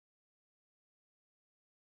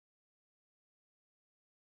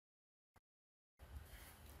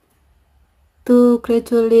To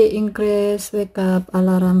gradually increase wake up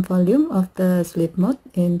alarm volume of the sleep mode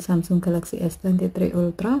in Samsung Galaxy S23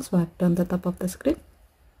 Ultra, swipe down the top of the screen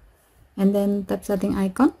and then tap setting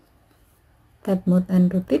icon, tap mode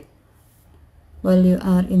and routine. While you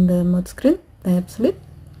are in the mode screen, tap sleep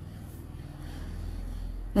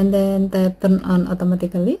and then tap turn on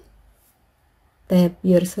automatically, tap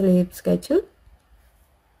your sleep schedule,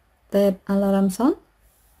 tap alarm sound,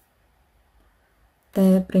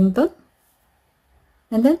 tap ringtone,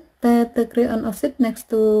 and then tap the gray on off switch next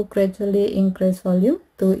to gradually increase volume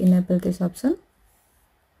to enable this option.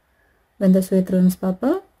 When the switch turns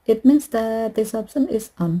purple, it means that this option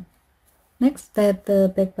is on. Next, tap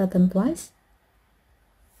the back button twice,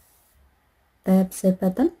 tap save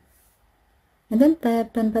button, and then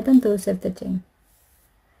tap done button to save the change.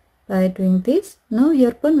 By doing this, now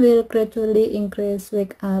your phone will gradually increase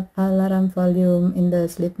wake up alarm volume in the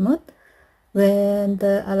sleep mode when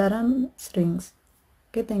the alarm rings.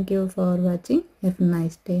 Okay, thank you for watching. Have a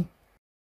nice day.